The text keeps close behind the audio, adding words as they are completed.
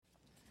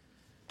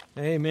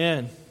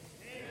Amen.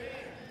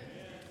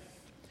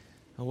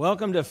 Well,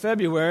 welcome to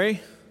February,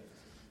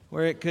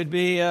 where it could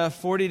be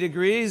 40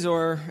 degrees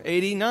or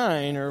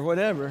 89 or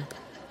whatever.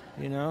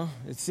 You know,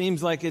 it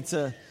seems like it's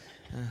a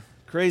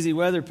crazy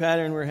weather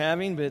pattern we're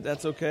having, but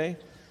that's okay.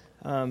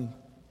 I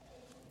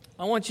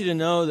want you to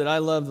know that I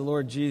love the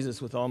Lord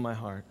Jesus with all my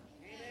heart.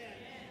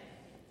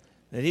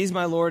 That He's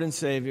my Lord and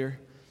Savior.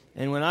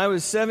 And when I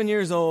was 7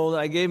 years old,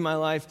 I gave my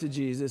life to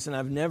Jesus, and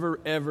I've never,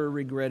 ever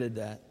regretted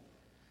that.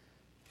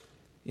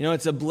 You know,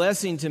 it's a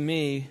blessing to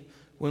me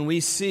when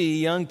we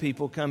see young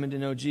people coming to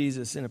know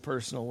Jesus in a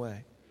personal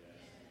way.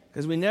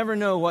 Because we never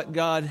know what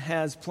God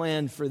has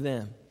planned for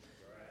them.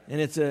 And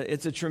it's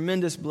a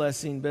tremendous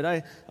blessing. But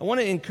I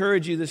want to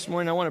encourage you this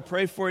morning. I want to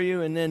pray for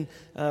you, and then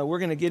we're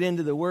going to get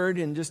into the Word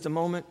in just a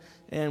moment.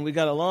 And we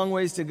got a long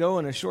ways to go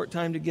and a short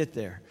time to get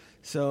there.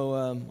 So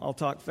I'll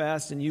talk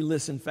fast, and you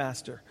listen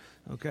faster,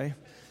 okay?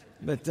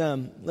 But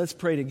let's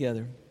pray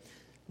together.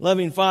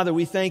 Loving Father,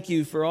 we thank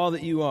you for all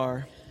that you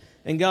are.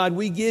 And God,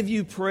 we give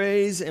you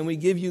praise, and we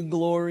give you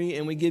glory,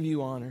 and we give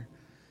you honor.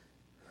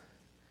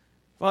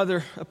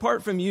 Father,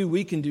 apart from you,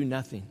 we can do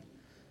nothing.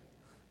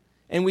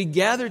 And we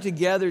gather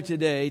together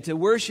today to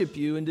worship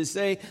you and to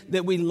say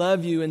that we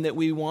love you and that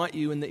we want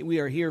you and that we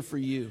are here for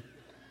you.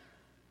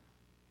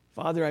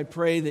 Father, I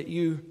pray that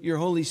your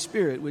Holy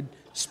Spirit would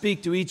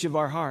speak to each of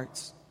our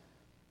hearts.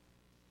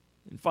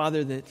 And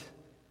Father, that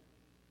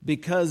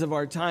because of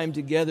our time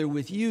together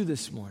with you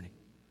this morning,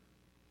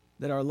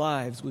 that our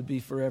lives would be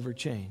forever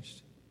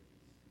changed.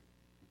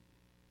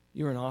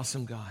 You're an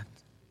awesome God,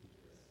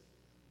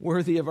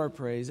 worthy of our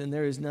praise, and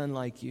there is none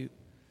like you.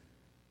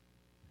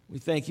 We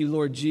thank you,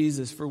 Lord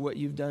Jesus, for what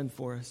you've done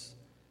for us.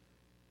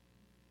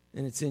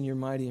 And it's in your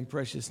mighty and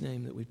precious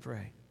name that we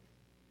pray.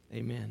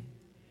 Amen.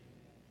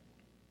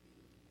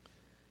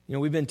 You know,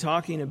 we've been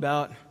talking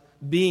about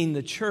being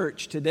the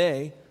church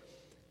today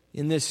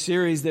in this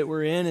series that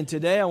we're in. And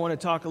today I want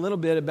to talk a little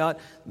bit about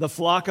the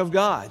flock of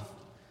God.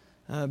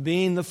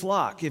 Being the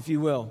flock, if you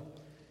will.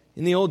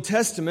 In the Old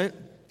Testament,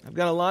 I've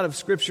got a lot of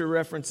scripture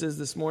references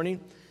this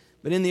morning,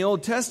 but in the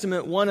Old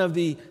Testament, one of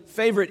the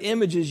favorite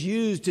images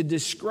used to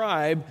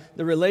describe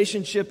the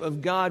relationship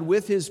of God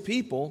with His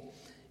people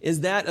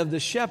is that of the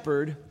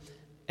shepherd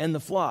and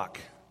the flock.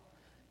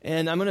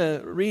 And I'm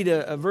going to read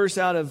a verse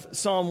out of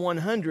Psalm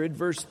 100,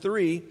 verse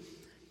 3.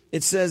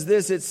 It says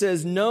this, it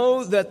says,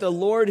 "Know that the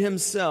Lord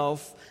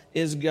Himself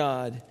is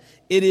God.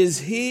 It is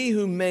He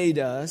who made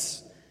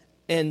us,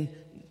 and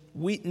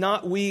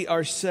not we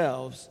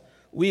ourselves.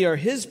 We are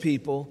His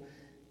people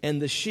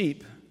and the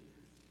sheep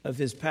of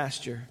His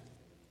pasture."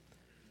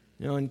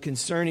 You know, and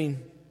concerning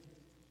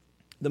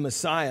the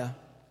Messiah,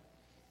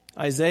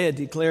 Isaiah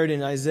declared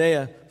in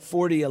Isaiah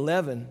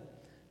 40:11,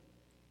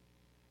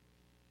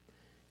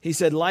 he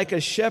said, "Like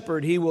a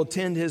shepherd he will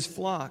tend his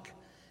flock.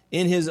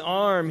 In his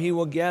arm he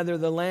will gather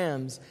the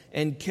lambs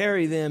and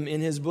carry them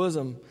in his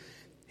bosom.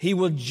 He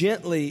will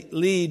gently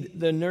lead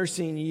the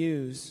nursing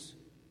ewes."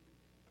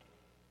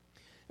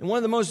 And one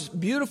of the most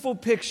beautiful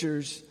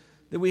pictures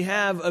that we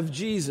have of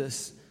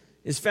Jesus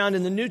is found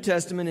in the New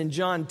Testament in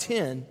John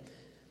 10.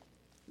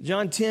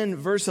 John 10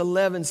 verse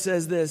 11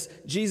 says this,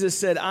 Jesus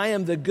said, "I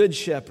am the good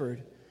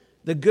shepherd.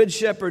 The good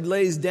shepherd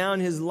lays down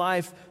his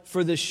life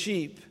for the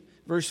sheep."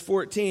 Verse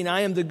 14,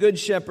 "I am the good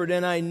shepherd,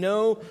 and I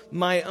know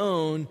my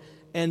own,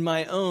 and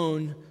my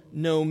own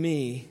know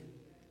me.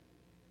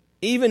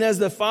 Even as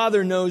the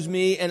Father knows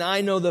me, and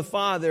I know the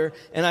Father,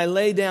 and I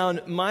lay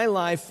down my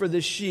life for the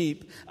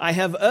sheep. I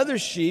have other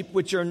sheep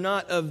which are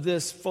not of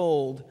this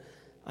fold.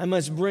 I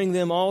must bring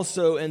them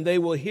also, and they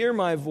will hear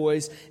my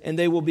voice, and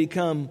they will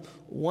become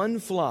one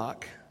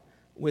flock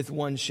with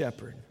one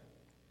shepherd."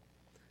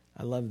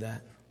 I love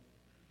that.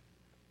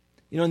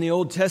 You know, in the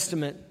Old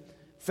Testament,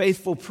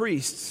 faithful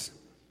priests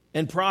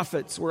and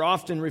prophets were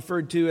often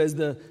referred to as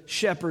the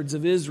shepherds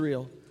of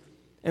Israel.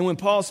 And when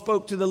Paul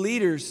spoke to the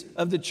leaders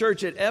of the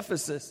church at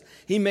Ephesus,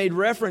 he made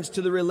reference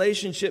to the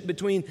relationship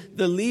between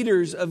the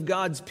leaders of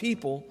God's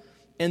people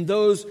and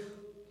those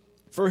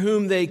for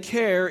whom they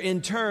care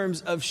in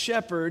terms of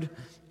shepherd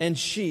and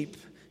sheep,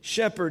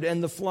 shepherd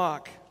and the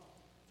flock.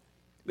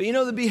 But you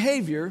know, the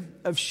behavior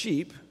of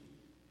sheep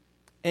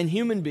and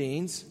human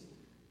beings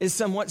is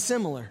somewhat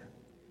similar.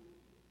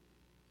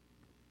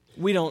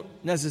 We don't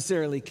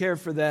necessarily care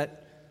for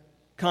that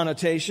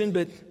connotation,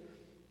 but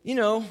you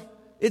know,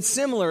 it's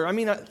similar. I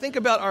mean, think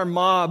about our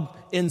mob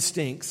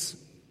instincts,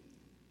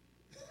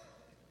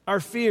 our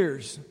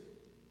fears,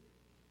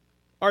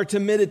 our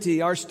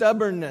timidity, our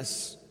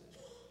stubbornness,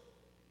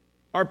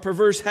 our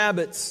perverse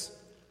habits.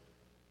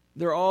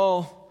 They're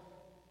all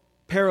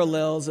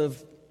parallels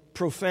of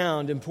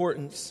profound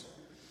importance.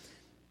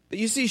 But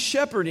you see,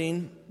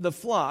 shepherding the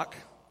flock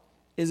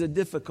is a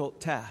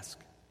difficult task.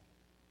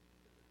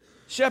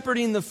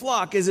 Shepherding the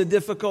flock is a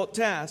difficult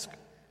task.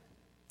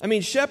 I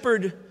mean,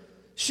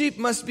 sheep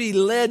must be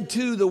led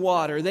to the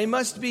water. They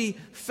must be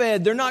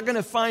fed. They're not going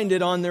to find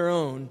it on their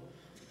own.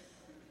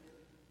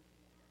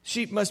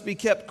 Sheep must be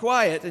kept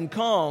quiet and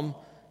calm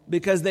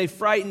because they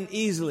frighten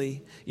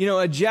easily. You know,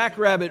 a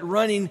jackrabbit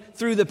running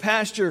through the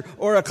pasture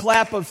or a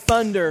clap of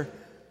thunder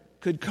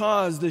could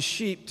cause the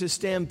sheep to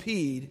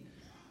stampede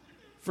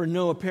for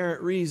no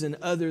apparent reason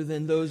other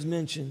than those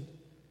mentioned.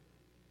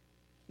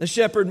 The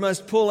shepherd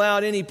must pull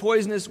out any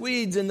poisonous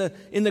weeds in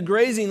the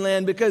grazing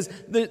land because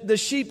the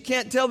sheep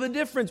can't tell the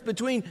difference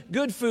between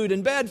good food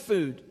and bad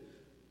food.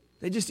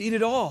 They just eat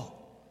it all.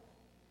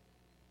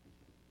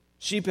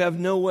 Sheep have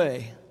no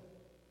way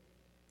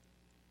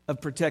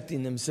of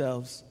protecting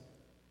themselves,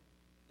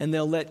 and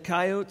they'll let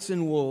coyotes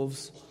and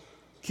wolves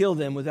kill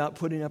them without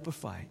putting up a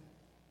fight.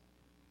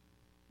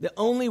 The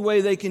only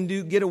way they can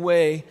get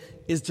away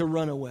is to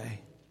run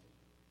away.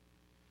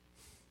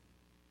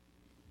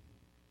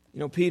 You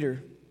know,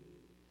 Peter,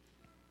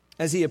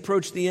 as he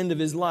approached the end of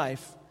his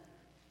life,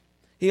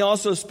 he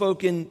also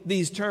spoke in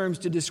these terms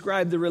to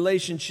describe the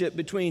relationship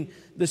between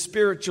the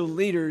spiritual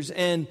leaders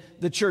and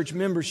the church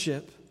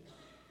membership.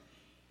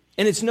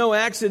 And it's no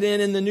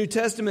accident in the New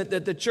Testament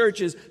that the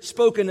church is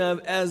spoken of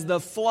as the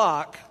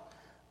flock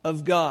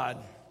of God.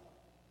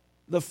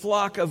 The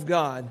flock of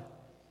God.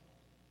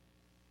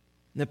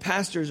 And the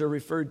pastors are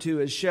referred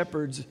to as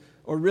shepherds,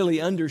 or really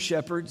under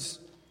shepherds,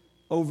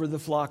 over the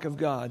flock of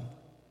God.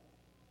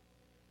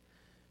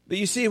 But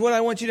you see, what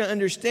I want you to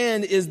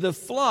understand is the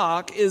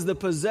flock is the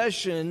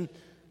possession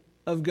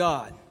of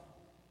God.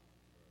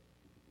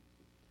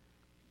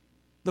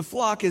 The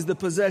flock is the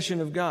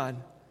possession of God.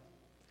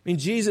 I mean,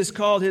 Jesus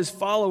called his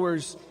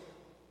followers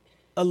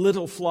a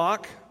little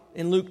flock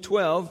in Luke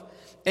 12,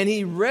 and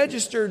he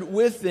registered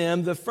with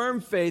them the firm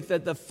faith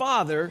that the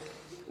Father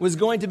was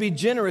going to be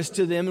generous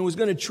to them and was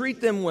going to treat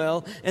them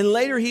well. And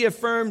later he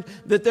affirmed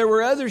that there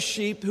were other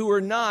sheep who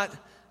were not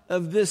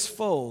of this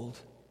fold.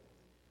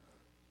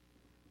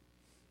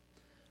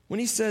 When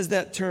he says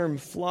that term,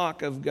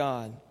 flock of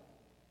God,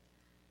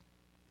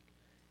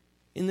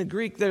 in the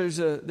Greek there's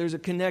a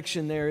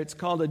connection there. It's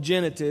called a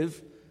genitive,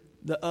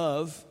 the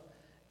of,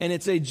 and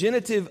it's a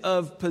genitive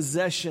of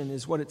possession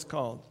is what it's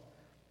called.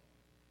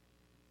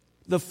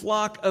 The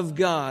flock of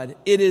God.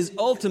 It is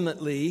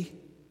ultimately,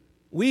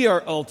 we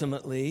are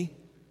ultimately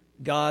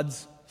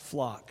God's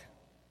flock.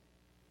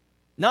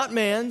 Not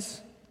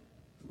man's,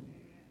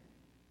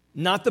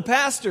 not the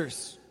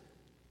pastor's.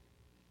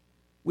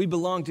 We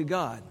belong to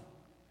God.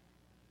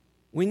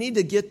 We need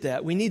to get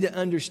that. We need to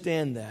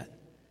understand that.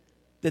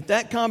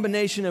 That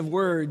combination of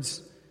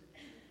words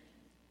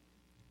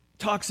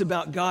talks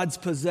about God's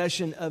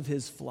possession of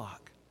his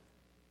flock.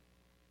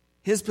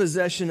 His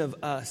possession of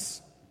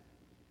us.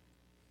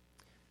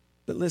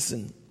 But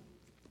listen,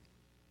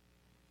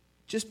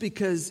 just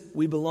because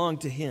we belong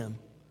to him,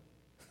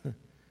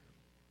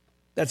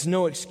 that's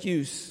no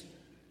excuse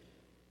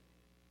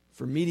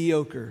for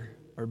mediocre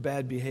or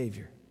bad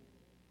behavior.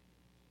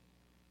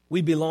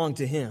 We belong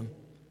to him.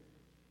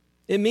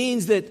 It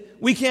means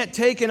that we can't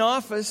take an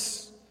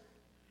office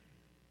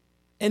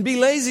and be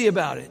lazy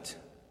about it.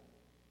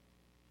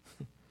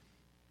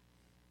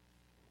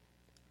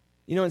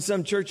 You know, in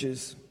some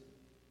churches,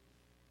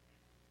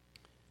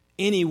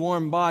 any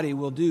warm body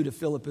will do to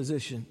fill a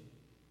position.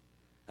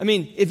 I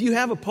mean, if you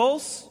have a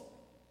pulse,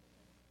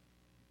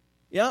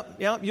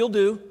 yep, you'll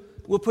do.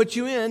 We'll put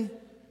you in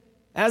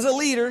as a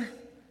leader,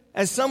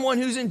 as someone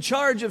who's in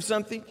charge of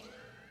something.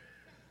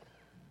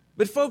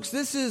 But folks,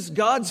 this is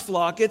God's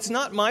flock. It's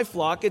not my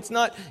flock. It's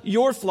not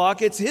your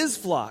flock. It's his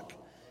flock.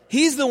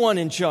 He's the one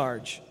in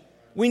charge.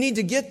 We need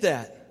to get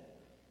that.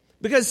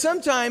 Because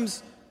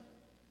sometimes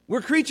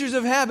we're creatures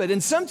of habit,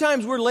 and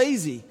sometimes we're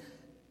lazy,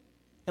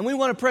 and we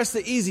want to press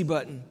the easy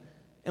button,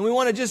 and we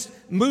want to just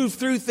move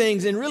through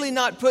things and really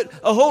not put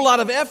a whole lot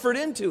of effort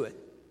into it.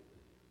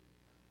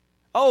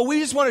 Oh, we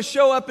just want to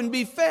show up and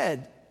be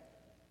fed.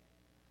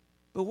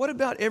 But what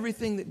about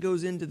everything that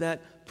goes into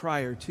that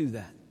prior to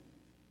that?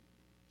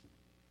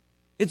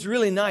 It's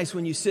really nice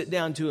when you sit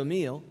down to a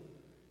meal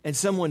and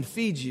someone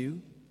feeds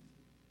you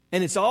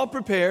and it's all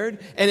prepared,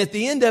 and at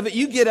the end of it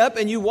you get up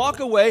and you walk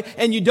away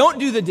and you don't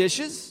do the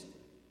dishes.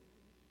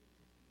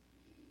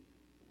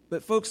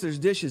 But folks, there's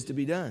dishes to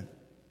be done.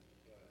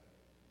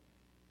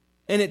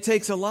 And it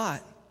takes a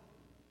lot.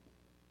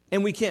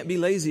 And we can't be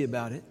lazy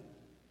about it.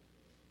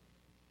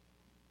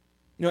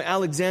 You know,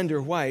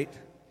 Alexander White,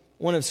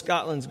 one of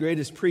Scotland's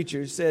greatest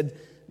preachers, said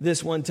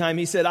this one time.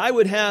 He said, "I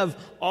would have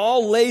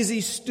all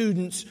lazy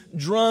students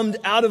drummed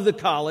out of the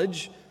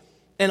college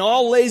and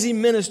all lazy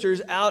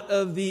ministers out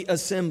of the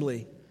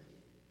assembly.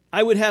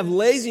 I would have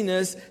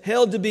laziness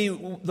held to be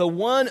the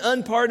one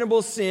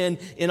unpardonable sin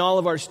in all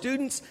of our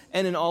students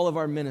and in all of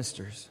our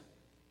ministers."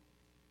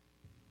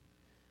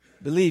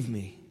 Believe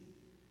me,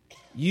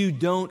 you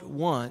don't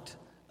want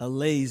a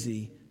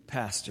lazy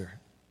pastor.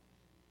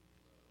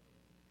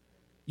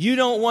 You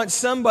don't want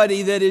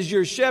somebody that is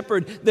your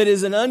shepherd, that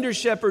is an under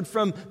shepherd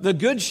from the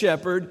good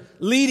shepherd,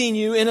 leading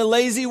you in a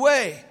lazy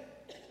way.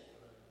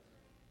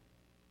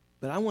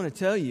 But I want to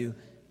tell you,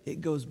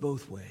 it goes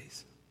both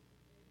ways.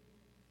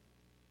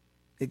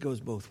 It goes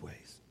both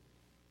ways.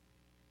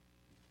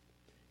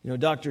 You know,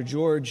 Dr.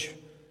 George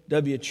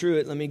W.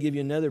 Truett, let me give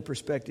you another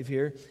perspective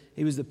here.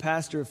 He was the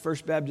pastor of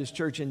First Baptist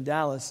Church in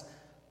Dallas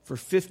for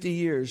 50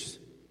 years.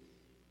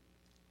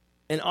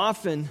 And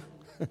often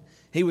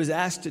he was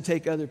asked to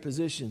take other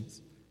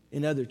positions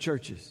in other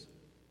churches.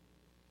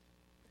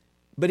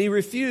 But he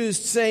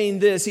refused, saying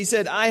this. He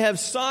said, I have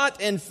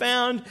sought and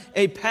found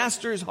a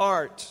pastor's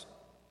heart.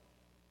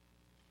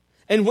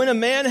 And when a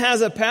man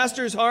has a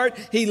pastor's heart,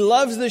 he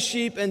loves the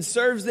sheep and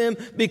serves them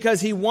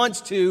because he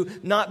wants to,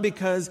 not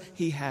because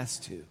he has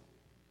to.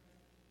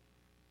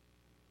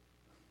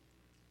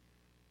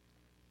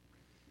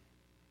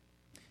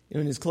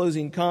 In his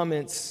closing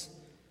comments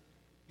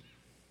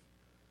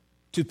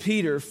to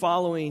Peter,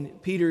 following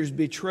Peter's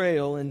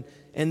betrayal and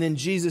then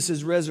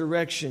Jesus'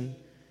 resurrection,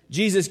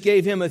 Jesus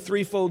gave him a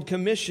threefold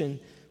commission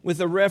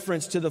with a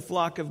reference to the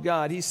flock of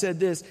God. He said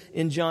this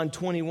in John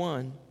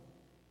 21,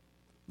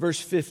 verse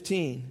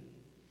 15.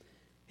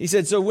 He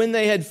said, so when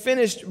they had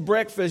finished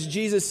breakfast,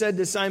 Jesus said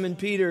to Simon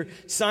Peter,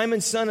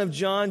 Simon, son of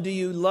John, do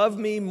you love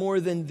me more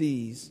than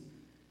these?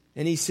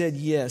 And he said,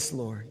 yes,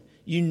 Lord.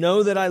 You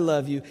know that I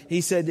love you.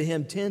 He said to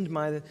him, tend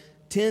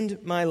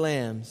my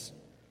lambs.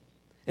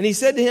 And he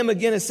said to him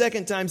again a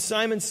second time,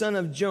 Simon, son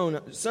of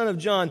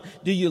John,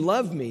 do you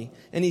love me?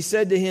 And he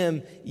said to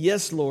him,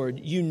 yes, Lord,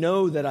 you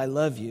know that I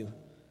love you.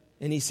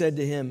 And he said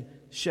to him,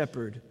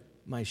 shepherd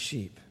my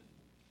sheep.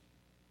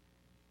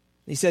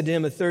 He said to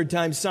him a third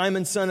time,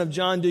 Simon, son of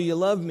John, do you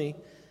love me?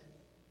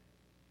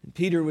 And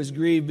Peter was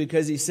grieved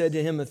because he said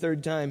to him a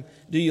third time,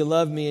 do you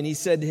love me? And he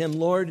said to him,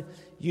 Lord,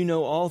 you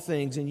know all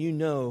things, and you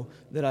know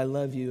that I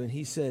love you. And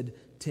he said,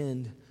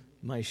 tend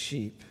my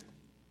sheep.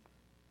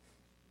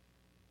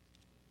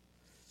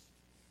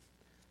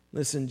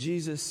 Listen,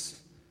 Jesus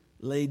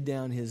laid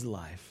down his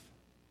life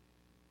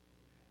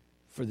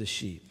for the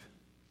sheep.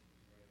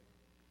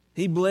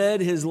 He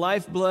bled his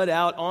lifeblood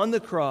out on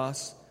the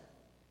cross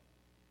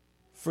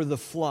for the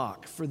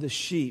flock, for the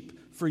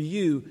sheep, for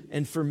you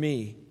and for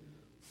me.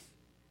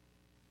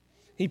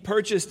 He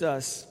purchased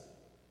us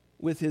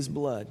with his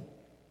blood.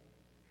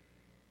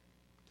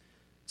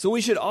 So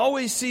we should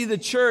always see the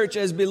church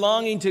as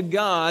belonging to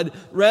God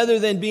rather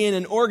than being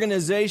an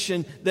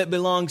organization that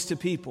belongs to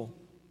people.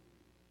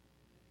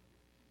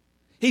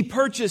 He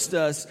purchased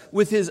us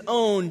with his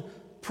own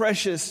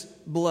precious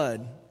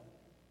blood.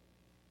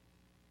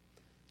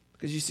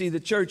 Because you see, the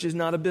church is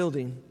not a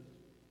building.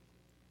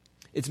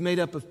 It's made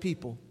up of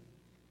people.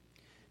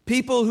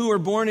 People who are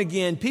born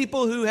again,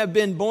 people who have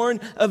been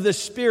born of the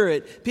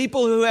Spirit,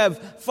 people who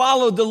have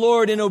followed the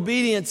Lord in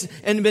obedience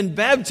and been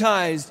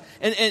baptized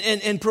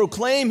and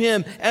proclaim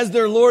him as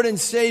their Lord and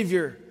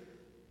Savior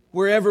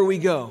wherever we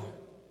go.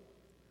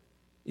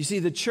 You see,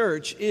 the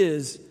church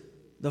is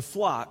the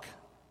flock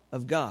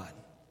of God.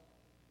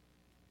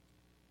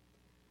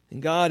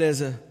 And God,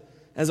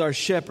 as our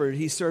shepherd,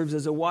 he serves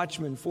as a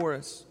watchman for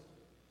us.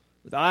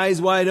 With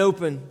eyes wide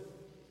open,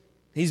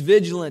 he's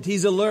vigilant,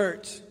 he's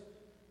alert.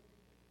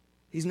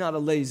 He's not a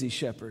lazy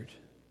shepherd.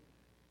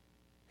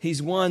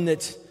 He's one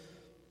that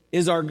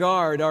is our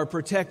guard, our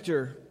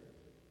protector,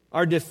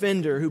 our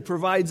defender, who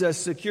provides us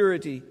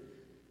security.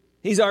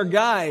 He's our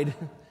guide.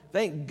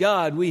 Thank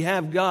God we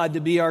have God to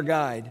be our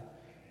guide.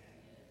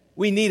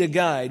 We need a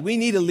guide. We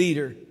need a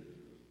leader.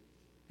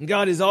 And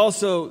God is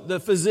also the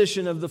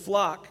physician of the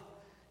flock.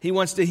 He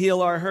wants to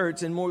heal our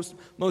hurts, and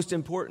most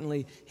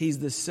importantly, he's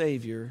the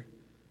Savior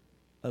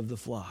of the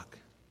flock.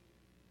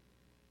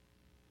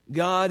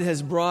 God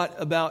has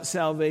brought about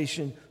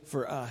salvation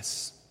for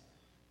us.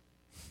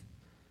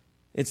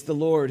 It's the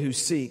Lord who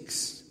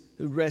seeks,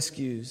 who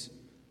rescues,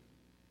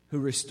 who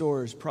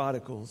restores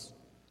prodigals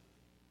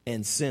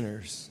and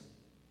sinners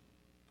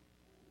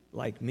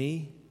like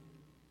me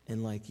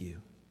and like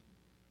you.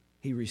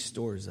 He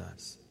restores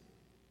us.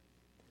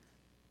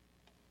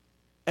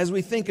 As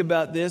we think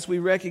about this, we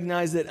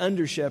recognize that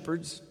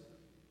under-shepherds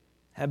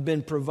have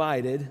been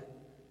provided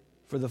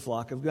for the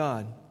flock of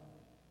God.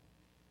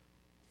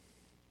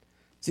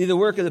 See, the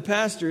work of the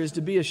pastor is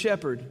to be a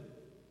shepherd.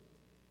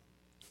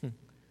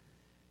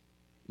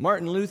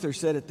 Martin Luther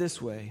said it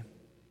this way.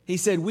 He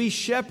said, we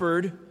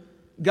shepherd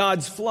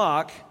God's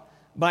flock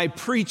by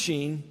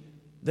preaching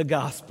the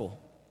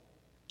gospel.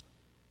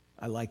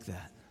 I like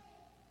that.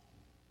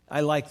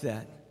 I like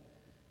that.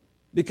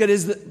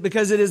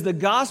 Because it is the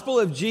gospel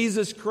of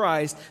Jesus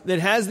Christ that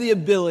has the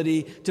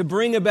ability to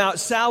bring about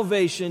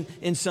salvation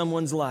in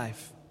someone's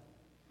life.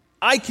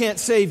 I can't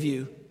save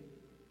you.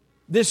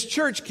 This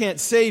church can't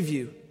save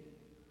you.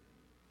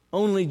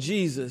 Only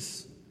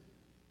Jesus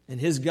and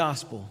his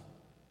gospel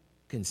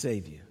can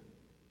save you.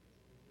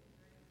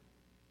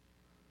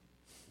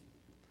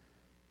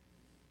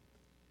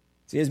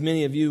 See, as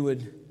many of you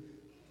would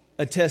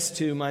attest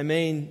to, my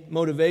main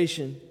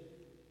motivation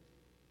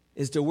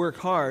is to work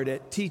hard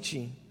at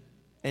teaching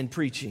and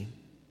preaching.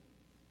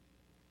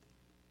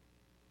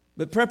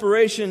 But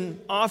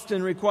preparation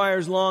often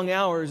requires long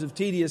hours of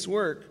tedious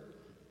work.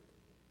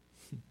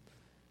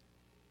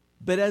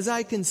 But as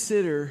I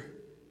consider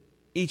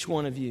each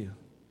one of you,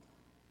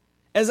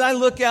 as I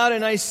look out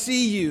and I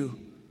see you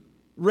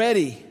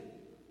ready,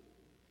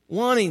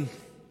 wanting,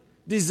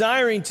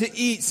 desiring to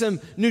eat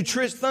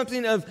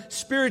something of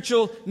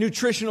spiritual,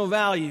 nutritional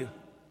value,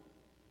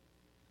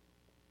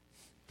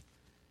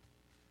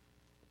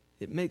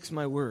 it makes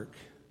my work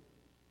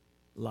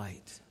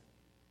light.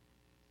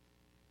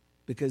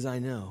 Because I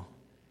know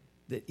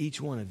that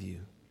each one of you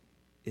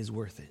is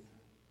worth it.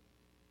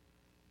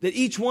 That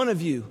each one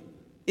of you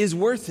is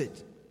worth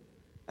it.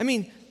 I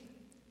mean,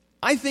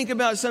 I think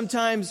about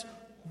sometimes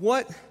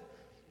what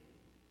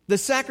the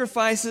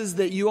sacrifices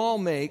that you all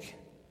make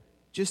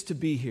just to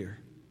be here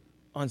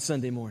on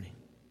Sunday morning.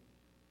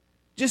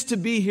 Just to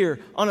be here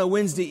on a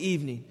Wednesday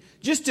evening.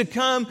 Just to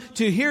come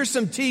to hear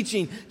some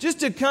teaching. Just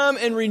to come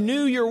and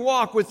renew your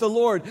walk with the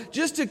Lord.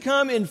 Just to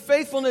come in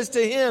faithfulness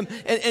to Him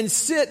and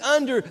sit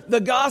under the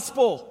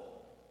gospel.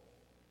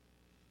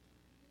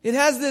 It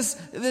has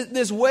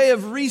this way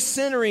of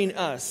recentering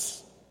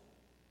us.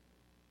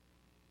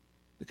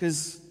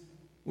 Because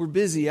we're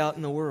busy out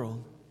in the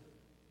world.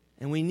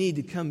 And we need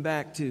to come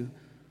back to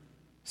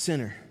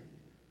center.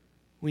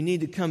 We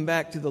need to come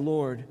back to the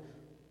Lord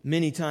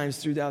many times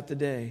throughout the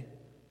day.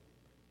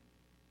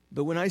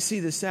 But when I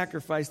see the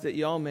sacrifice that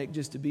y'all make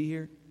just to be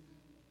here,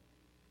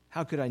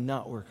 how could I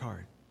not work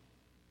hard?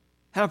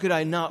 How could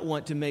I not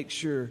want to make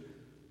sure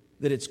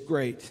that it's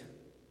great?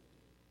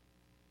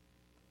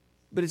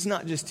 But it's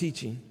not just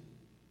teaching.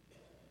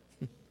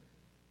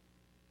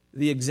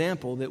 The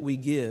example that we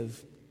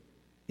give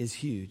is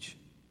huge.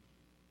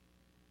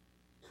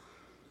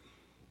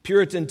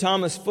 Puritan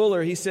Thomas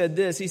Fuller, he said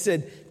this. He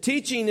said,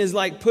 teaching is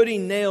like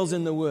putting nails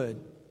in the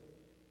wood,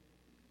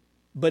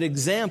 but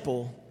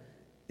example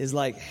is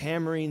like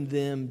hammering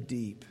them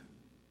deep.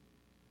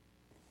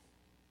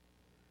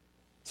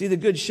 See, the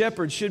good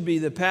shepherd should be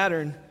the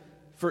pattern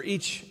for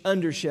each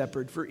under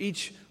shepherd, for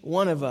each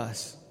one of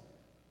us.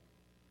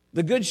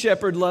 The good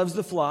shepherd loves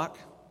the flock.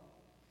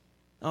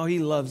 Oh, he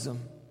loves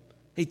them.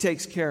 He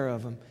takes care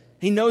of them.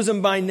 He knows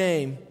them by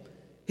name.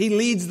 He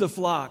leads the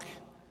flock.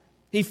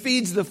 He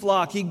feeds the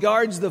flock. He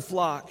guards the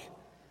flock.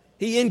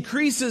 He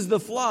increases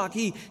the flock.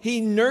 He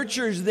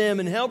nurtures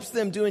them and helps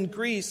them to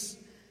increase.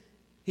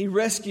 He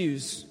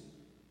rescues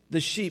the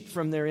sheep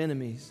from their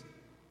enemies.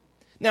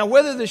 Now,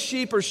 whether the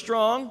sheep are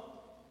strong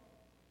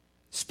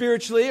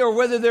spiritually or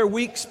whether they're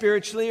weak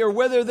spiritually or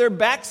whether they're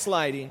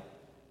backsliding,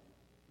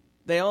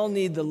 they all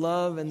need the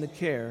love and the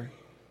care,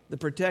 the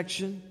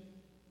protection,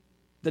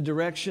 the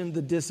direction,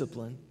 the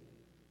discipline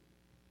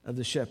of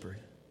the shepherd.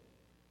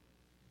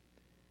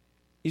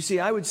 You see,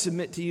 I would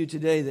submit to you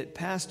today that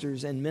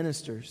pastors and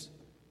ministers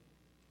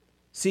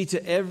see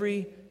to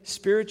every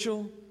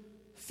spiritual,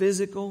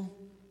 physical,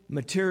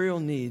 material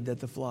need that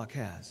the flock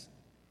has.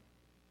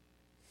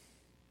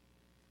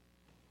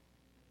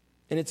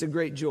 And it's a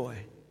great joy.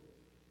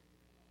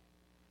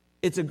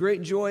 It's a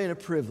great joy and a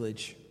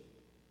privilege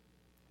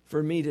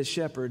for me to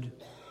shepherd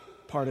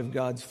part of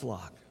God's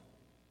flock.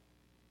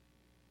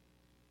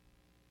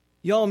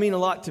 Y'all mean a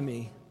lot to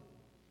me.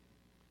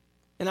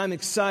 And I'm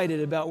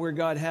excited about where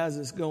God has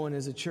us going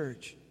as a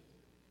church.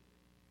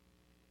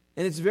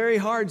 And it's very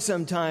hard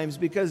sometimes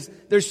because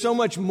there's so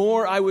much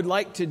more I would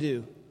like to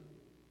do.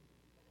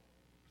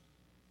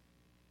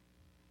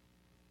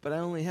 But I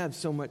only have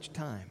so much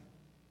time.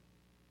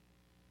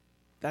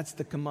 That's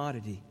the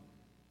commodity,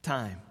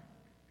 time.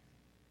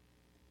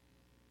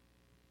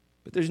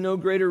 But there's no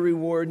greater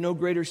reward, no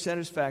greater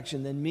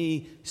satisfaction than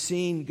me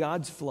seeing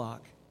God's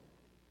flock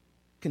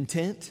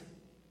content,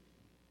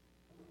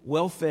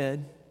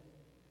 well-fed,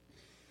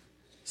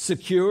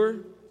 secure,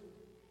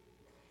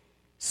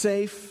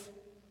 safe,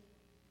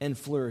 and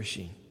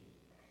flourishing.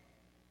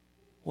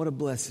 What a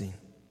blessing.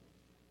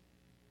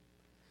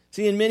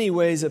 See, in many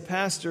ways, a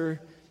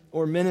pastor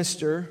or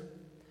minister,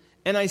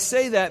 and I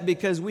say that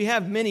because we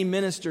have many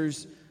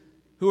ministers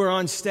who are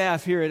on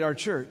staff here at our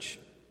church.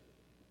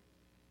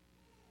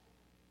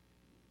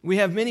 We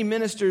have many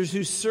ministers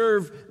who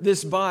serve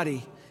this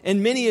body.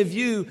 And many of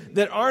you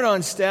that aren't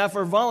on staff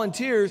are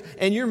volunteers,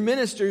 and you're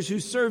ministers who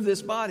serve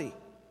this body.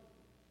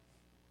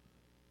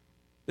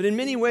 But in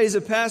many ways,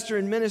 a pastor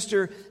and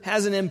minister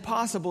has an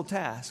impossible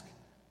task,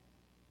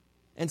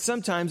 and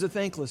sometimes a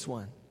thankless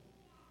one.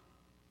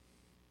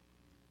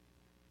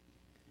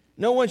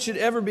 No one should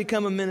ever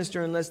become a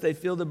minister unless they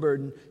feel the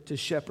burden to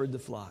shepherd the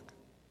flock.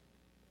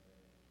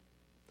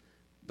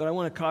 But I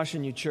want to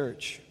caution you,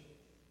 church,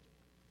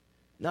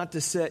 not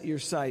to set your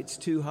sights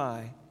too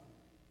high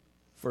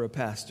for a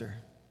pastor.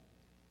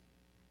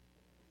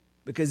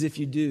 Because if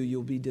you do,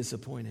 you'll be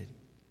disappointed.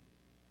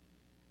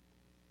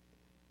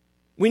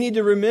 We need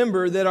to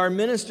remember that our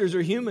ministers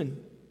are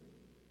human.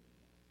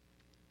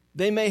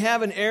 They may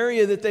have an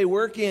area that they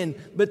work in,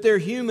 but they're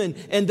human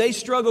and they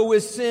struggle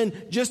with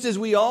sin just as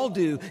we all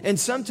do. And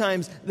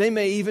sometimes they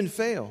may even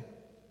fail.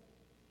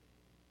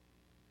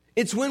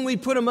 It's when we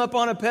put them up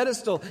on a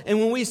pedestal and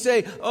when we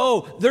say,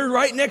 oh, they're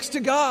right next to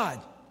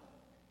God.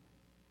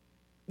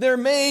 They're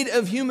made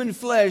of human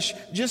flesh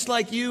just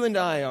like you and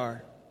I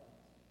are.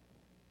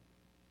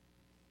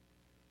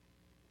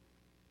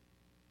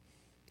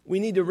 We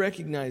need to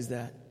recognize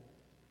that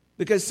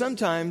because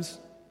sometimes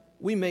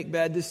we make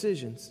bad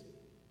decisions.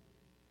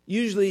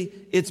 Usually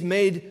it's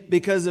made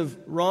because of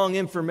wrong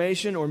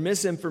information or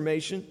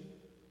misinformation.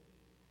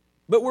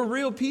 But we're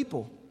real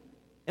people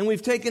and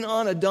we've taken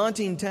on a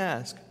daunting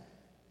task.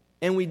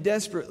 And we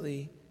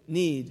desperately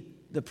need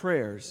the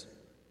prayers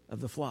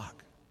of the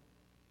flock.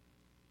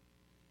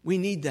 We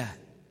need that.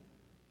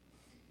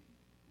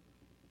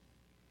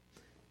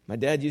 My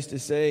dad used to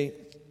say,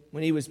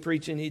 when he was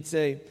preaching, he'd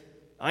say,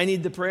 I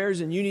need the prayers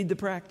and you need the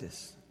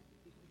practice.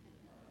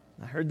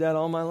 I heard that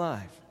all my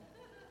life.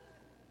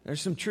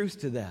 There's some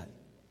truth to that.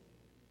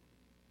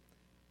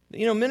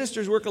 You know,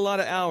 ministers work a lot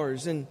of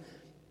hours, and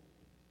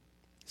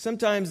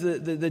sometimes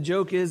the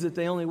joke is that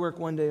they only work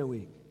one day a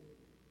week.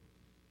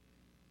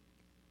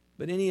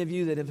 But any of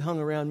you that have hung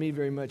around me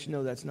very much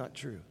know that's not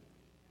true.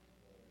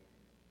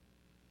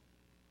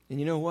 And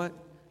you know what?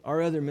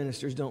 Our other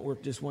ministers don't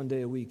work just one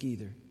day a week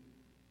either.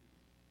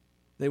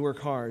 They work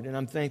hard, and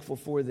I'm thankful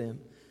for them.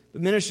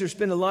 But ministers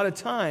spend a lot of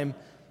time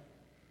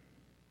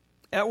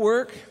at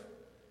work,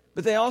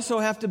 but they also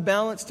have to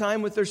balance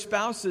time with their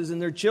spouses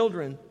and their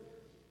children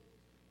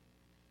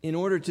in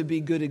order to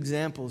be good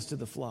examples to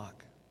the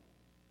flock.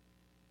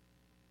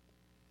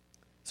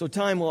 So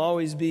time will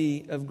always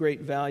be of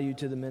great value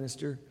to the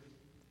minister.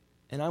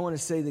 And I want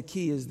to say the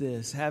key is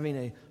this: having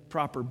a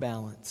proper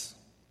balance.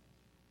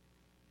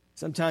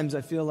 Sometimes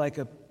I feel like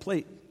a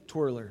plate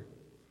twirler,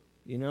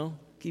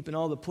 keeping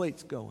all the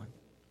plates going.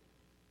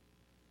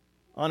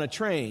 On a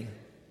train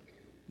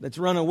that's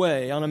run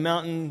away on a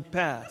mountain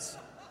pass.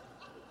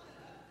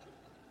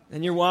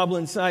 And you're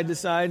wobbling side to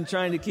side and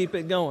trying to keep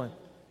it going.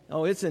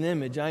 Oh, it's an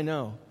image, I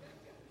know.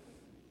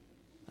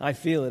 I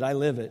feel it, I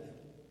live it.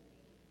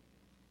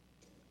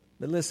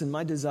 But listen,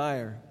 my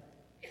desire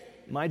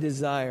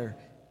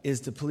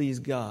is to please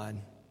God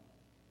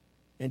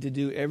and to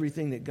do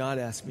everything that God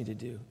asks me to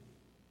do.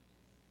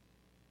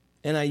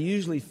 And I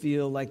usually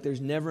feel like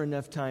there's never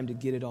enough time to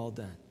get it all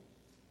done.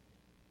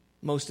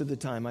 Most of the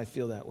time I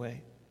feel that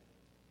way.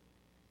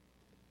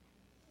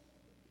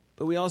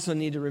 But we also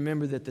need to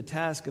remember that the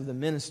task of the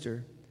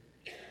minister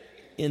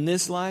in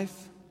this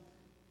life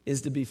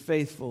is to be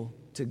faithful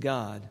to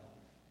God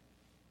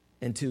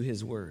and to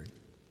His Word.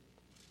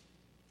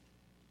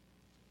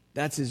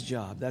 That's his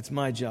job. That's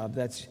my job.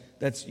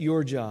 That's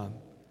your job.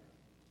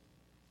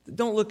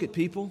 Don't look at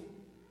people.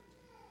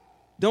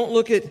 Don't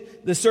look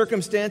at the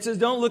circumstances.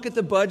 Don't look at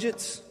the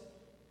budgets.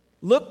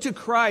 Look to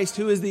Christ,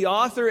 who is the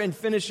author and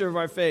finisher of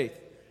our faith.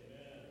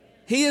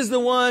 He is the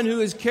one who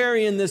is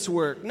carrying this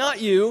work.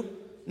 Not you,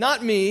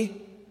 not me.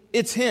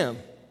 It's Him.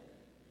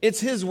 It's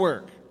His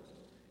work.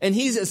 And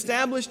He's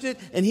established it,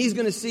 and He's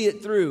going to see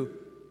it through,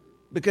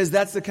 because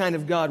that's the kind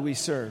of God we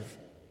serve.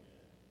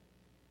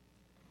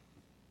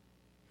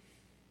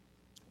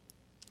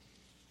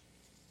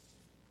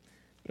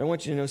 But I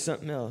want you to know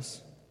something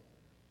else.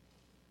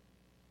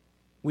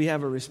 We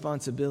have a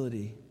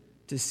responsibility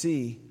to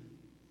see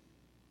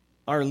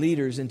our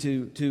leaders and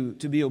to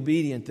be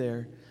obedient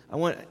there.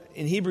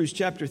 In Hebrews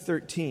chapter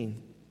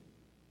 13,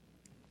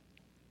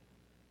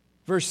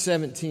 verse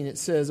 17, it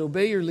says,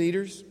 "Obey your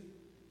leaders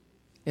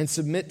and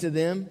submit to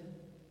them,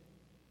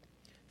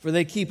 for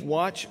they keep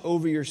watch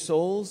over your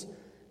souls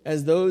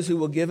as those who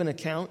will give an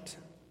account.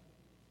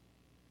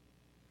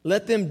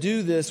 Let them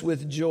do this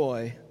with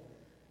joy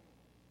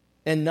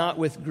and not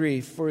with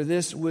grief, for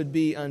this would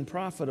be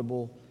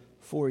unprofitable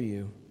for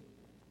you."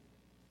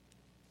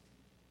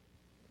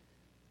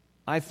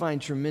 I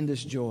find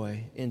tremendous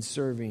joy in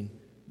serving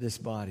this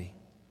body.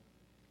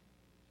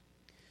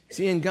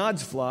 See, in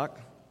God's flock,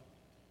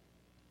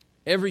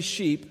 every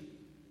sheep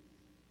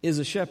is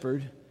a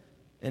shepherd,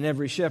 and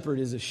every shepherd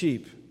is a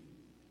sheep.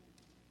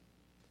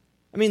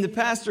 I mean, the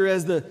pastor,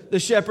 as the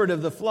shepherd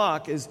of the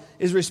flock, is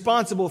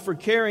responsible for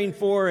caring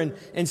for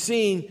and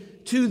seeing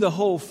to the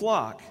whole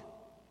flock.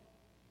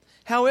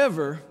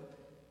 However,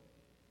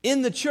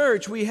 in the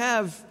church, we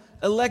have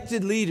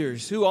elected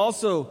leaders who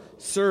also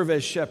serve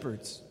as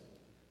shepherds.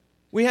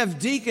 We have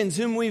deacons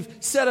whom we've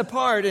set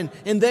apart,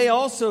 and they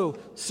also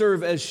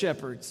serve as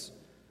shepherds.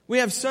 We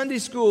have Sunday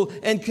school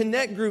and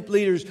connect group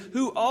leaders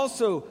who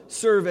also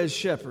serve as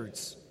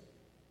shepherds.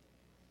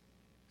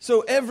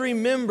 So every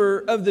member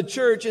of the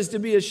church is to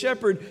be a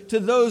shepherd to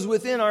those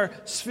within our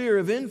sphere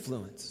of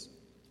influence.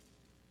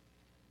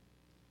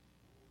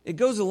 It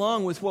goes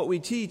along with what we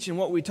teach and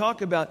what we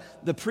talk about,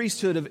 the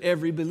priesthood of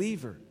every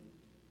believer.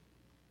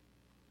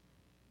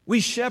 We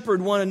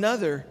shepherd one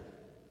another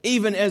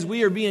even as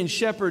we are being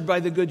shepherded by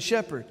the Good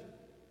Shepherd.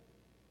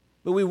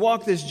 But we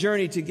walk this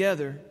journey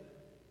together.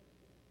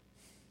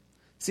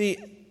 See,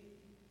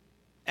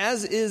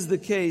 as is the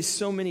case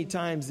so many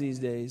times these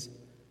days,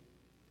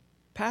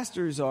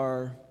 pastors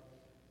are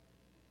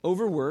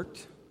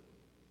overworked.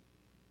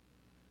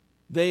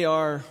 They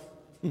are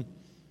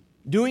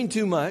doing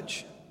too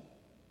much,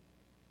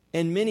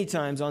 and many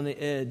times on the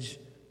edge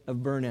of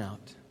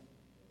burnout.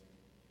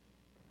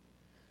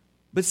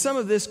 But some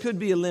of this could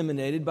be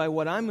eliminated by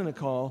what I'm going to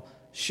call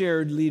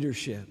shared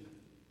leadership.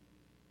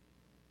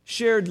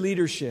 Shared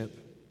leadership.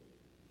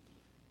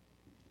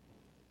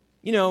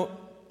 You know,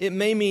 it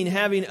may mean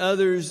having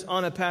others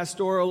on a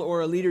pastoral or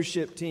a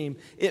leadership team.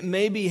 It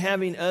may be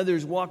having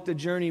others walk the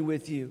journey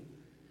with you.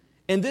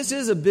 And this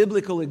is a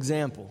biblical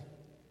example.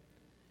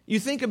 You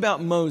think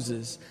about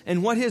Moses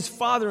and what his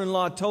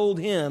father-in-law told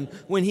him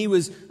when he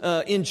was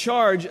in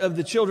charge of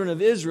the children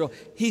of Israel.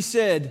 He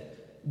said,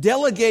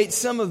 delegate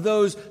some of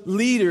those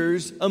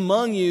leaders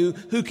among you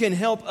who can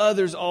help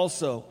others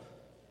also.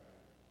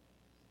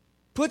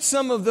 Put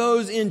some of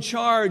those in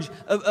charge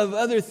of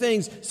other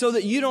things so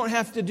that you don't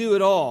have to do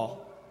it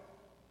all.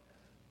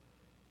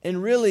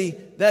 And really,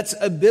 that's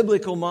a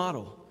biblical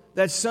model.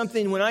 That's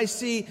something, when I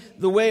see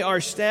the way our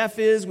staff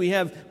is, we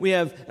have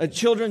a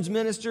children's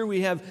minister,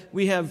 we have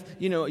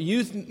a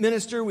youth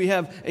minister, we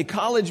have a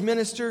college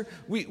minister.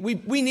 We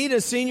need a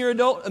senior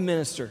adult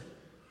minister.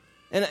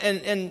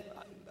 And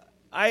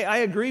I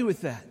agree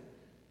with that.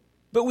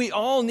 But we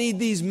all need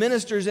these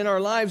ministers in our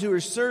lives who are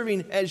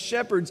serving as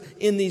shepherds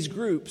in these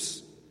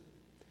groups.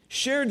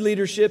 Shared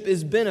leadership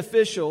is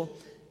beneficial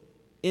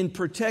in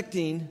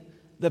protecting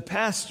the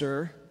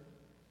pastor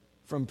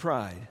from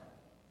pride.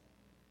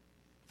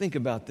 Think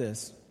about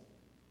this.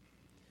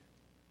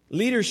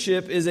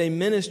 Leadership is a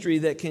ministry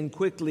that can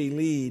quickly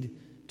lead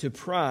to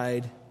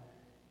pride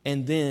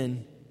and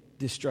then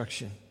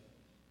destruction.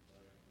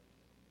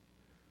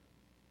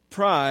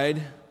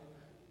 Pride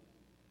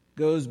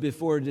goes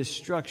before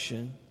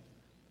destruction,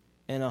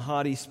 and a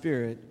haughty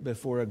spirit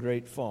before a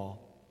great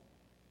fall.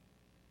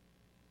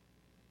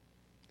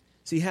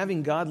 See,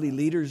 having godly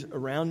leaders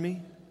around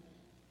me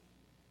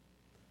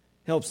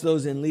helps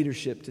those in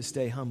leadership to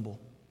stay humble.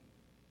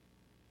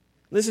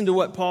 Listen to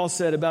what Paul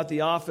said about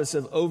the office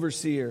of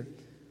overseer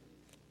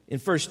in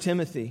 1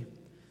 Timothy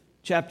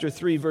chapter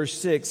 3, verse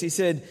 6. He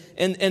said,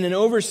 and an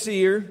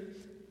overseer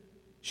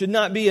should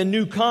not be a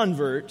new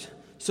convert,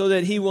 so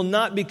that he will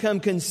not become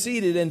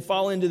conceited and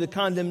fall into the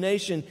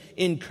condemnation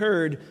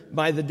incurred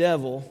by the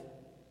devil.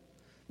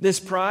 This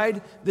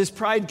pride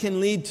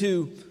can lead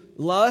to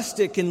lust,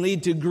 it can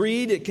lead to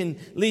greed, it can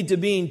lead to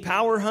being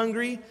power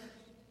hungry.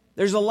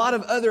 There's a lot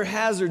of other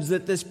hazards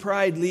that this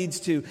pride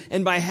leads to.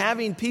 And by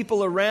having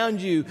people around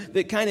you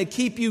that kind of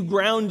keep you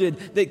grounded,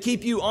 that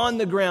keep you on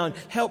the ground,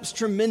 helps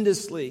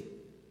tremendously.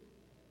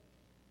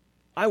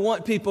 I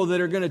want people that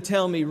are going to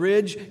tell me,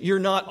 Ridge, you're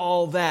not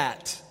all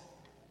that.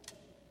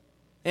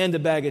 And a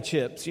bag of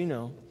chips,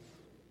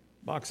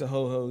 box of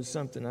Ho-Hos,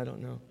 something, I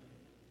don't know.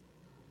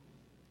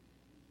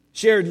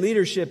 Shared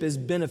leadership is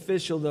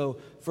beneficial, though,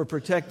 for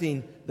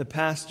protecting the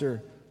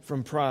pastor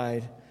from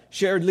pride.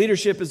 Shared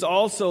leadership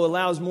also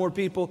allows more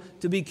people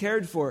to be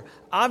cared for.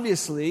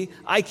 Obviously,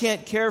 I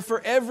can't care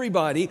for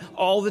everybody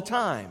all the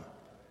time.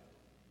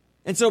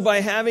 And so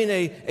by having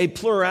a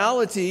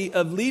plurality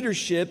of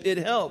leadership, it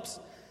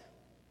helps.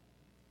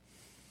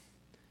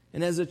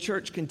 And as the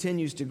church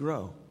continues to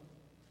grow,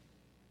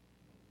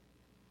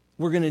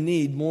 we're going to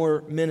need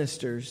more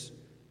ministers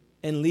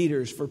and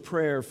leaders for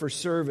prayer, for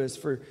service,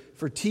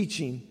 for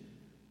teaching.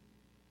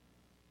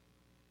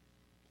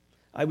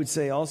 I would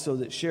say also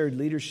that shared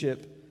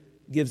leadership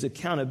gives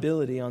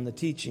accountability on the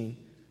teaching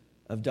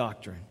of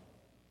doctrine.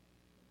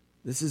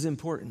 This is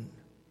important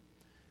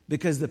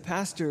because the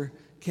pastor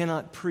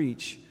cannot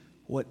preach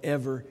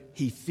whatever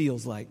he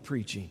feels like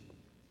preaching.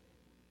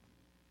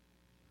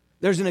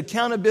 There's an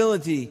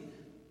accountability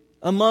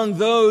among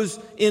those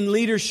in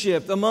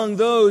leadership, among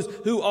those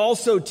who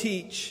also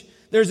teach.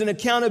 There's an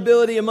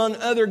accountability among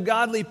other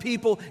godly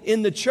people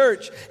in the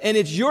church, and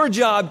it's your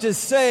job to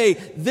say,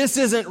 this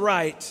isn't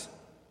right.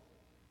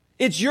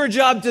 It's your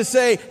job to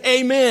say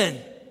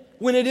amen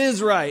when it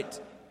is right.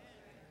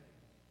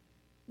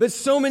 But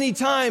so many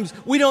times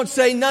we don't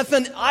say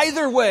nothing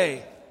either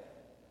way.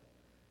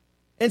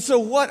 And so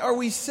what are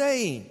we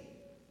saying?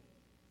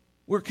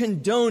 We're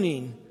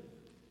condoning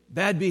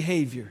bad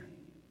behavior.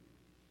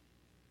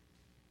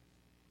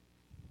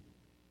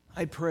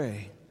 I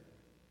pray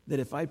that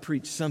if I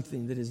preach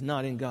something that is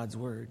not in God's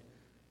Word,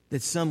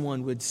 that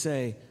someone would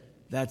say,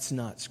 that's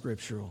not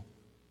scriptural.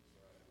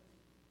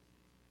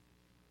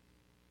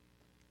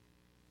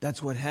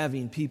 That's what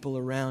having people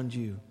around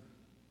you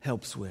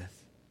helps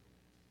with.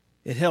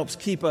 It helps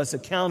keep us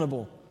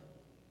accountable.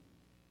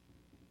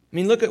 I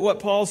mean, look at what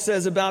Paul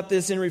says about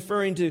this in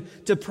referring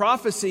to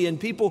prophecy and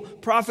people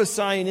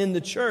prophesying in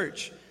the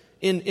church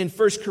in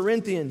 1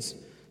 Corinthians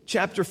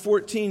chapter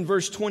 14,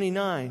 verse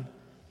 29.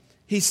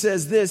 He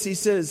says this,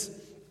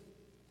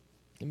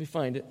 let me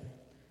find it.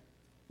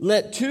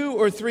 Let 2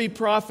 or 3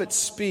 prophets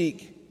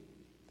speak,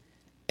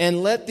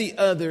 and let the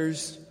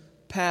others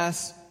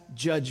pass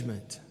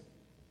judgment.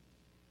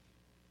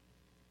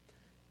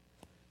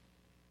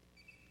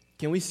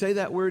 Can we say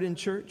that word in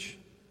church?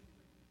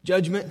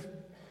 Judgment?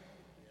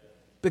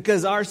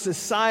 Because our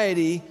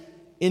society,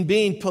 in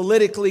being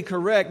politically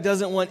correct,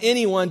 doesn't want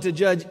anyone to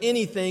judge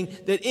anything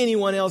that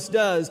anyone else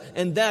does,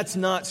 and that's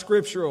not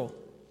scriptural.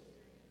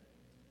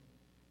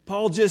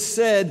 Paul just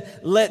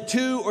said, let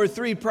 2 or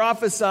 3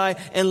 prophesy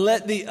and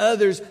let the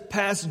others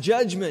pass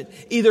judgment.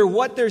 Either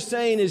what they're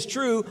saying is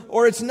true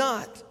or it's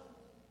not.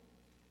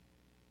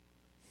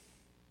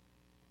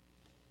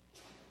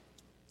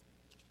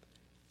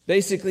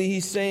 Basically,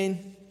 he's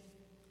saying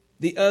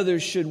the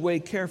others should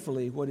weigh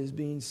carefully what is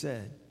being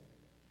said.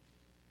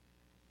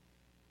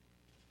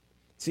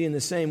 See, in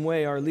the same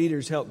way, our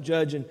leaders help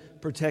judge and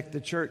protect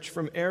the church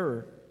from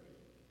error.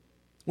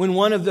 When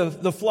one of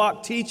the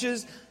flock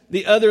teaches,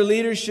 the other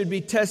leaders should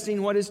be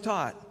testing what is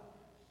taught.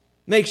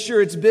 Make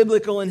sure it's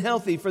biblical and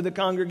healthy for the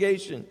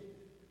congregation.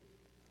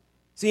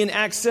 See, in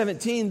Acts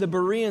 17, the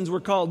Bereans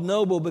were called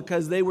noble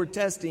because they were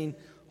testing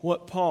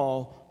what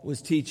Paul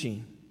was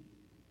teaching.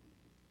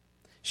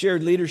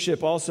 Shared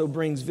leadership also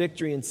brings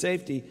victory and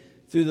safety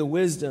through their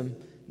wisdom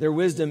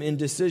in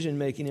decision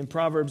making. In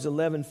Proverbs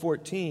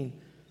 11:14,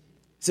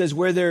 it says,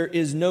 "Where there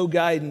is no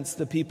guidance,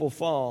 the people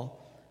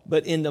fall,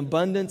 but in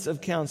abundance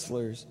of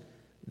counselors,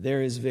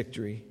 there is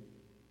victory."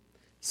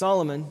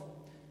 Solomon,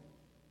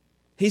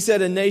 he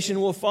said, a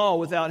nation will fall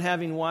without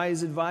having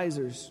wise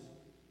advisors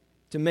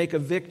to make a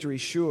victory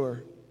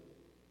sure.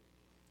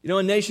 You know,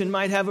 a nation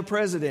might have a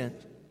president,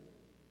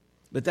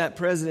 but that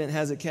president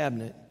has a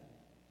cabinet,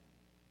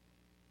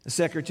 a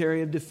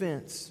secretary of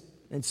defense,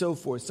 and so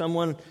forth.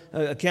 Someone,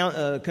 a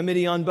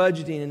committee on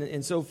budgeting,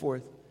 and so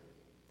forth.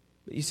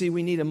 But you see,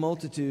 we need a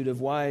multitude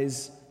of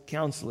wise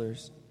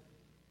counselors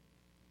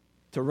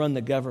to run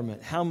the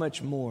government. How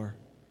much more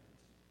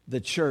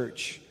the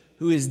church,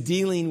 who is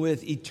dealing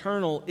with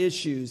eternal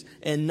issues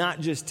and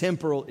not just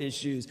temporal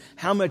issues?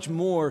 How much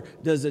more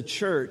does a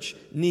church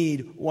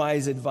need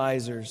wise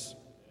advisors?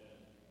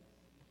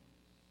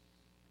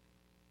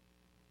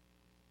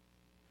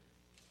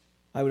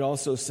 I would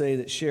also say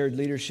that shared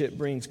leadership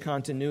brings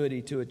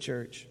continuity to a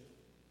church.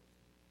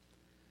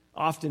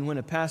 Often when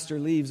a pastor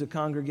leaves a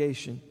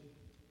congregation,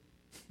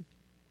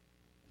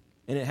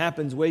 and it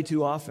happens way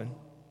too often,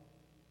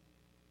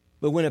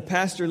 but when a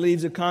pastor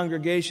leaves a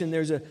congregation,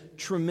 there's a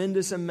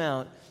tremendous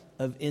amount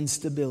of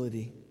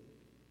instability.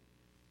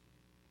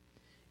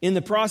 In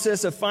the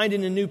process of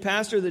finding a new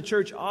pastor, the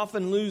church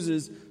often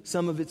loses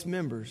some of its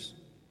members.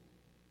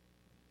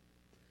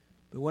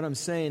 But what I'm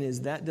saying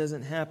is that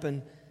doesn't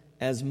happen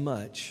as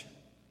much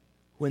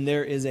when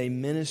there is a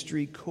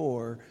ministry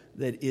core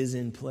that is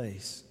in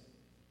place.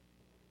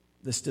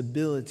 The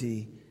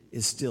stability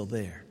is still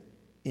there,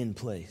 in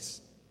place.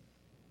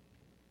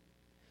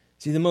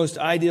 See, the most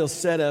ideal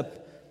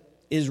setup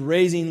is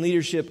raising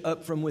leadership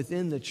up from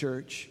within the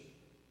church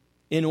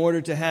in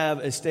order to have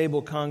a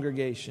stable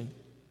congregation.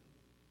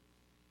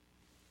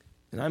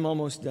 And I'm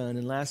almost done.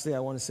 And lastly,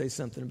 I want to say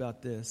something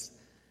about this.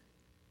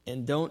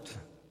 And don't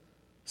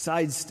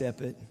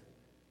sidestep it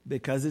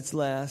because it's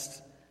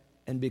last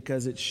and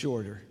because it's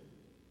shorter.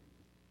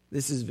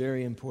 This is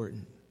very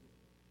important.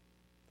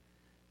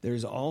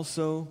 There's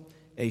also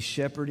a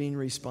shepherding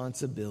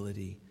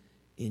responsibility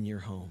in your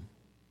home.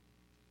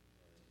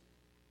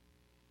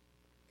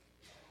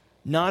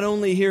 Not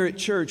only here at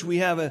church, we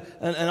have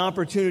an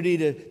opportunity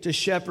to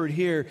shepherd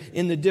here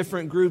in the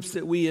different groups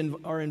that we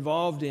are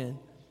involved in.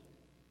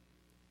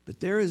 But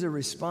there is a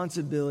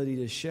responsibility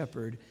to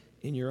shepherd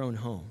in your own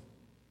home.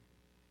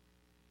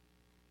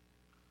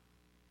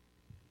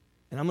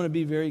 And I'm going to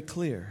be very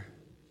clear.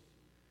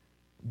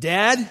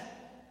 Dad,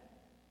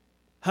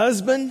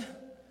 husband,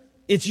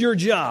 it's your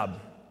job.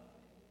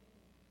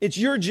 It's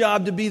your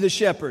job to be the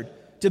shepherd,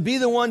 to be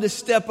the one to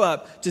step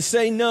up, to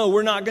say, no,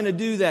 we're not going to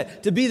do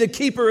that, to be the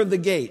keeper of the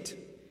gate.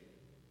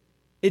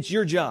 It's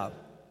your job.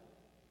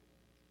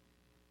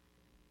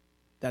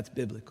 That's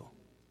biblical.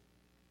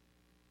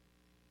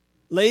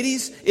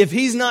 Ladies, if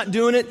he's not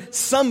doing it,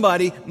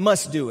 somebody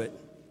must do it.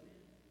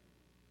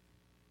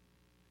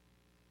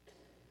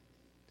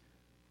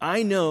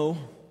 I know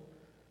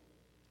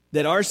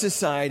that our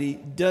society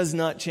does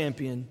not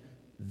champion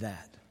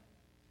that.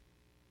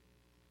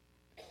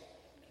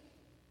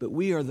 But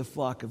we are the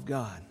flock of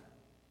God.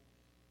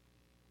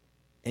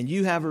 And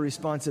you have a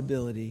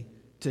responsibility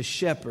to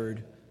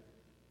shepherd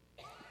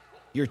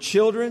your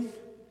children,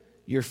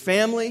 your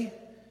family,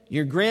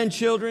 your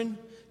grandchildren,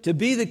 to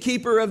be the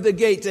keeper of the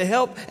gate, to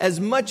help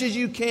as much as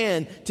you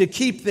can to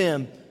keep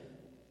them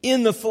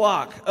in the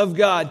flock of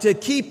God, to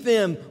keep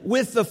them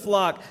with the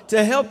flock,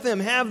 to help them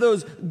have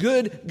those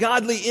good,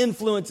 godly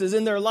influences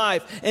in their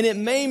life. And it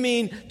may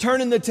mean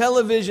turning the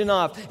television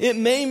off. It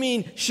may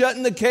mean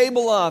shutting the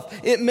cable off.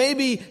 It may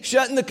be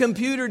shutting the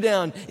computer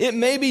down. It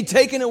may be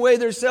taking away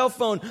their cell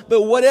phone.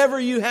 But whatever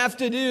you have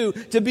to do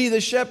to be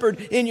the shepherd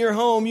in your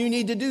home, you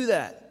need to do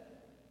that.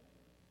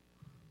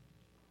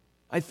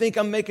 I think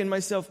I'm making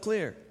myself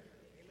clear.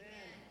 Amen.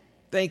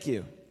 Thank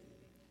you.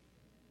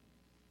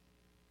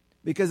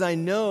 Because I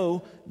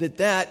know that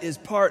that is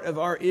part of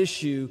our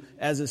issue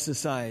as a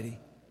society.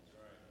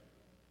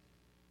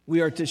 We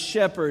are to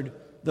shepherd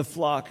the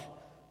flock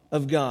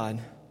of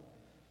God.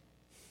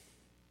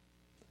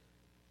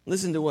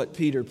 Listen to what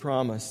Peter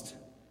promised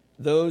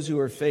those who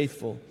are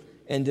faithful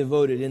and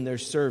devoted in their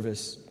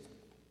service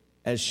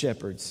as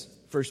shepherds.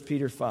 1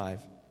 Peter 5.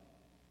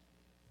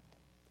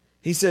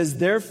 He says,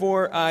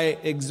 "Therefore I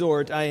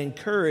exhort, I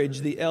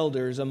encourage the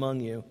elders among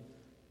you,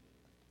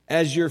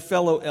 as your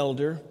fellow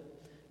elder,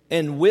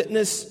 and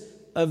witness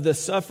of the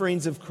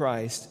sufferings of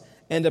Christ,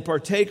 and a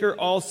partaker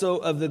also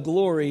of the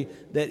glory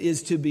that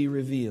is to be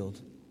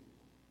revealed."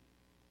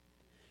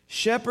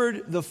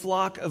 Shepherd the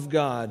flock of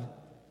God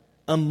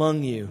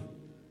among you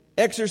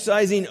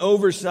exercising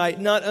oversight,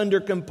 not under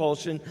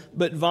compulsion,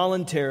 but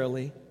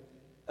voluntarily,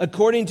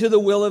 according to the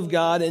will of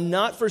God, and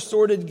not for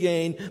sordid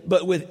gain,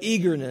 but with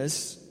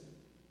eagerness,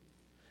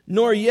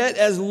 nor yet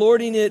as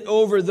lording it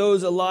over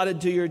those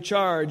allotted to your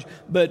charge,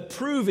 but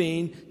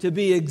proving to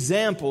be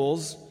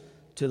examples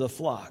to the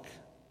flock.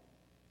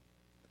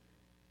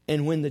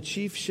 And when the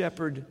chief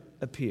shepherd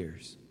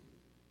appears,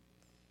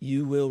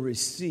 you will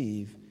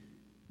receive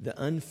the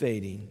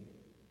unfading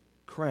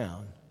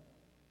crown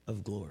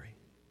of glory.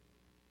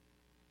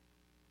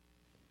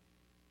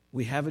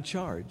 We have a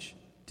charge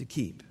to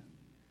keep,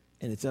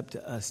 and it's up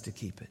to us to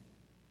keep it.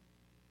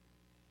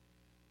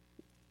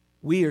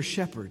 We are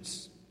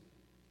shepherds.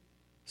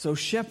 So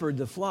shepherd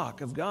the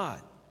flock of God.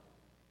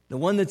 The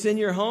one that's in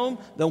your home,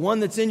 the one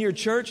that's in your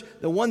church,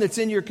 the one that's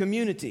in your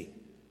community.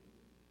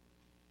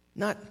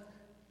 Not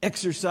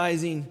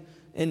exercising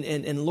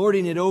and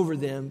lording it over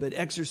them, but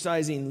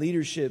exercising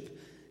leadership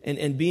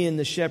and being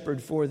the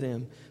shepherd for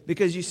them.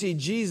 Because you see,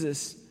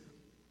 Jesus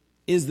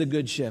is the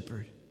good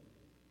shepherd.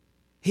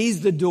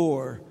 He's the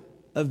door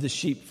of the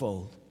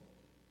sheepfold.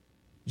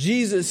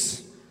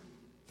 Jesus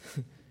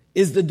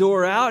is the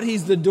door out,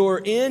 He's the door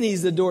in,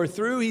 He's the door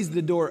through, He's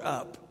the door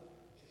up.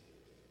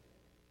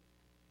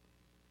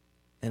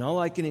 And all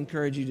I can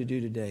encourage you to do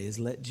today is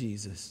let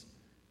Jesus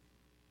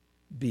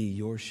be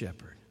your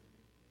shepherd.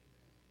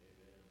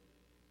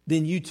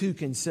 Then you too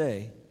can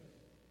say,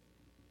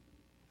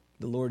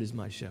 the Lord is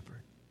my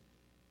shepherd.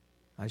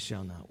 I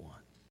shall not want.